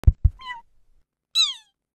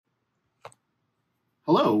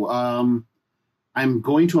Hello. I'm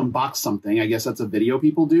going to unbox something. I guess that's a video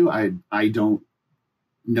people do. I don't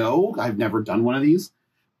know. I've never done one of these.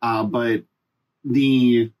 But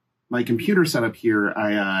my computer setup here,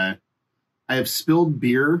 I have spilled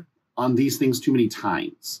beer on these things too many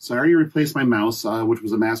times. So I already replaced my mouse, which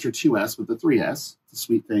was a Master 2S with the 3S. It's a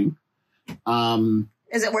sweet thing.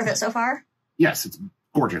 Is it worth it so far? Yes, it's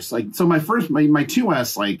gorgeous. Like, so my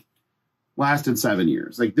 2S, like, lasted 7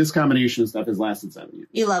 years. Like, this combination of stuff has lasted 7 years.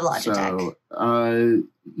 You love Logitech. So,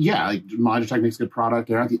 yeah, like, Logitech makes good product.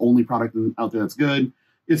 They're not the only product out there that's good.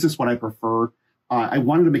 It's just what I prefer. I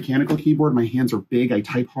wanted a mechanical keyboard. My hands are big. I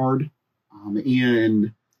type hard.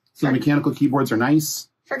 And so mechanical keyboards are nice.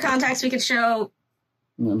 For context, we could show...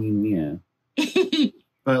 I mean, yeah.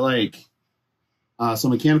 But, like... so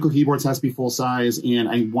mechanical keyboards has to be full size, and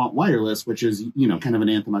I want wireless, which is, you know, kind of an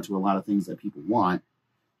anathema to a lot of things that people want.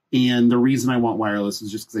 And the reason I want wireless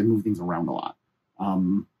is just because I move things around a lot.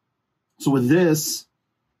 So with this,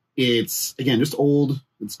 it's, again, just old.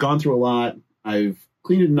 It's gone through a lot. I've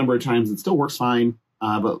cleaned it a number of times. It still works fine,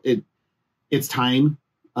 but it's time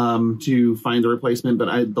to find the replacement. But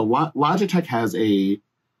Logitech has a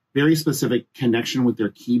very specific connection with their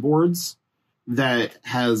keyboards that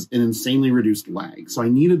has an insanely reduced lag. So I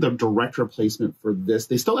needed the direct replacement for this.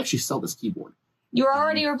 They still actually sell this keyboard. You were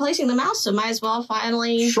already replacing the mouse, so might as well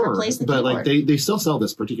finally replace the keyboard. Like they still sell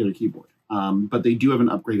this particular keyboard, but they do have an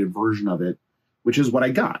upgraded version of it, which is what I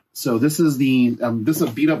got. So this is this is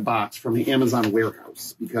a beat up box from the Amazon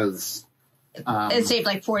warehouse because it saved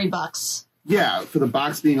like $40. Yeah, for the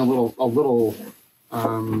box being a little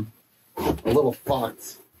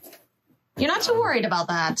fucked. You're not too worried about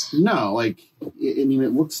that. No, like I mean,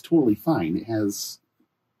 it looks totally fine. It has,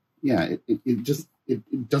 yeah,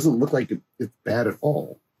 it doesn't look like it's bad at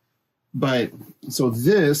all. But so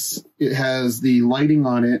it has the lighting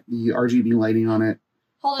on it, the RGB lighting on it.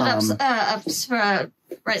 Hold it up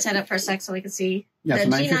right side up for a sec so we can see. Yeah,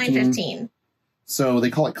 the G690. So they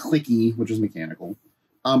call it clicky, which is mechanical.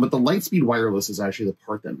 But the Lightspeed wireless is actually the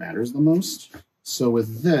part that matters the most. So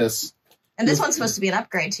with this... And this one's supposed to be an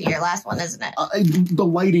upgrade to your last one, isn't it? The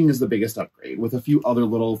lighting is the biggest upgrade, with a few other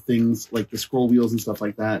little things like the scroll wheels and stuff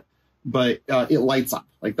like that. But it lights up.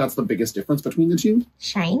 Like, that's the biggest difference between the two.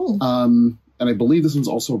 Shiny. And I believe this one's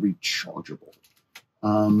also rechargeable.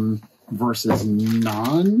 Versus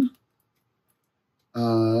non.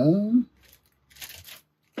 Doesn't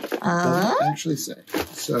actually say.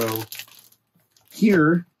 So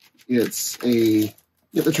here it's it's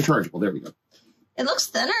rechargeable. There we go. It looks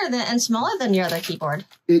thinner and smaller than your other keyboard.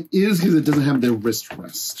 It is because it doesn't have the wrist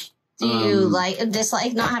rest. Do you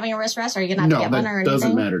dislike not having a wrist rest? Or are you gonna have to get one or anything? No, that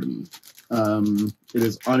doesn't matter to me. It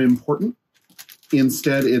is unimportant.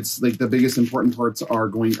 Instead, it's like the biggest important parts are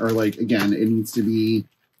like, again, it needs to be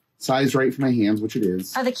sized right for my hands, which it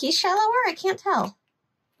is. Are the keys shallower? I can't tell.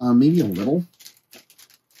 Maybe a little.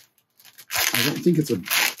 I don't think it's a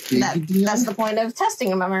big deal. That's the point of testing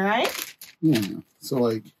them, am I right? Yeah. So,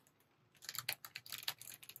 like...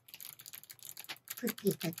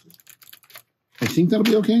 I think that'll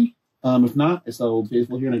be okay. If not, it's the Old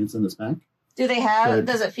Faithful here, and I can send this back. Do they have...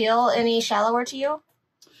 Does it feel any shallower to you?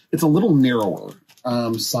 It's a little narrower,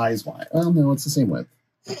 size-wise. Well, no, it's the same width.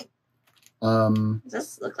 It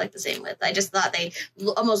does look like the same width. I just thought they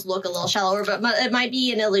almost look a little shallower, but it might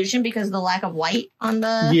be an illusion because of the lack of white on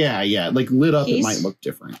the... Yeah. Like, lit up, it might look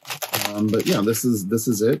different. But, yeah, this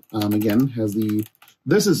is it. Again, has the...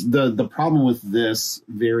 This is the problem with this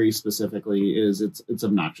very specifically is it's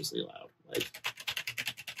obnoxiously loud. Like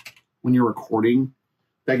when you're recording,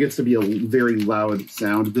 that gets to be a very loud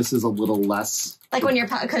sound. This is a little less. Like when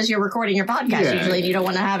because you're recording your podcast usually, and you don't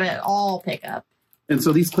want to have it all pick up. And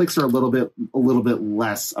so these clicks are a little bit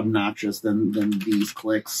less obnoxious than these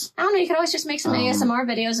clicks. I don't know. You could always just make some ASMR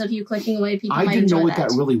videos of you clicking away. People I might didn't enjoy know what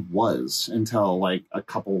that really was until like a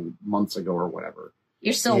couple months ago or whatever.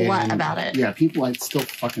 You're still what about it? Yeah, people like still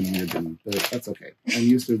fucking weird to me, but that's okay. I'm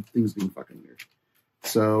used to things being fucking weird.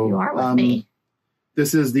 So you are with me.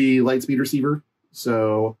 This is the Lightspeed receiver.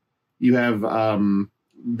 So you have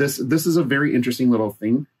this is a very interesting little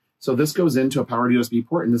thing. So this goes into a powered USB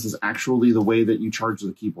port, and this is actually the way that you charge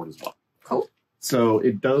the keyboard as well. Cool. So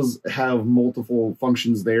it does have multiple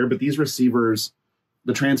functions there, but these receivers,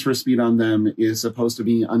 the transfer speed on them is supposed to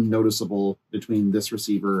be unnoticeable between this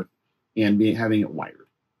receiver and having it wired.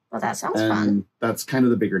 Well, that sounds fun. That's kind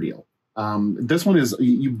of the bigger deal. This one is,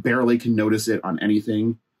 you barely can notice it on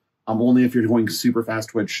anything. Only if you're going super fast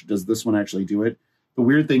twitch does this one actually do it. The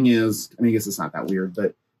weird thing is, I mean, I guess it's not that weird,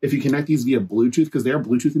 but if you connect these via Bluetooth, because they are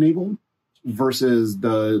Bluetooth enabled versus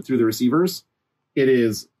through the receivers, it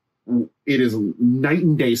is night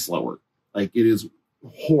and day slower. Like it is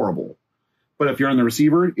horrible. But if you're on the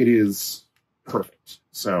receiver, it is perfect.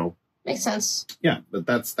 So makes sense. Yeah, but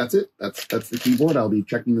that's it. That's the keyboard. I'll be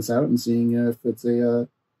checking this out and seeing if it's a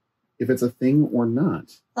thing or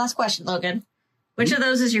not. Last question, Logan. Which of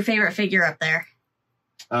those is your favorite figure up there?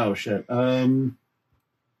 Oh shit. Probably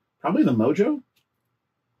the Mojo.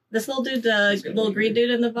 This little dude, the little green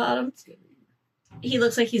dude in the bottom. He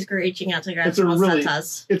looks like he's reaching out to grab some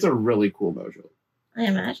Satas. It's a really cool Mojo. I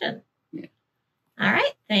imagine. Yeah. All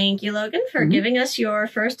right. Thank you, Logan, for giving us your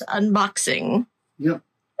first unboxing. Yep.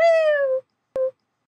 Woo!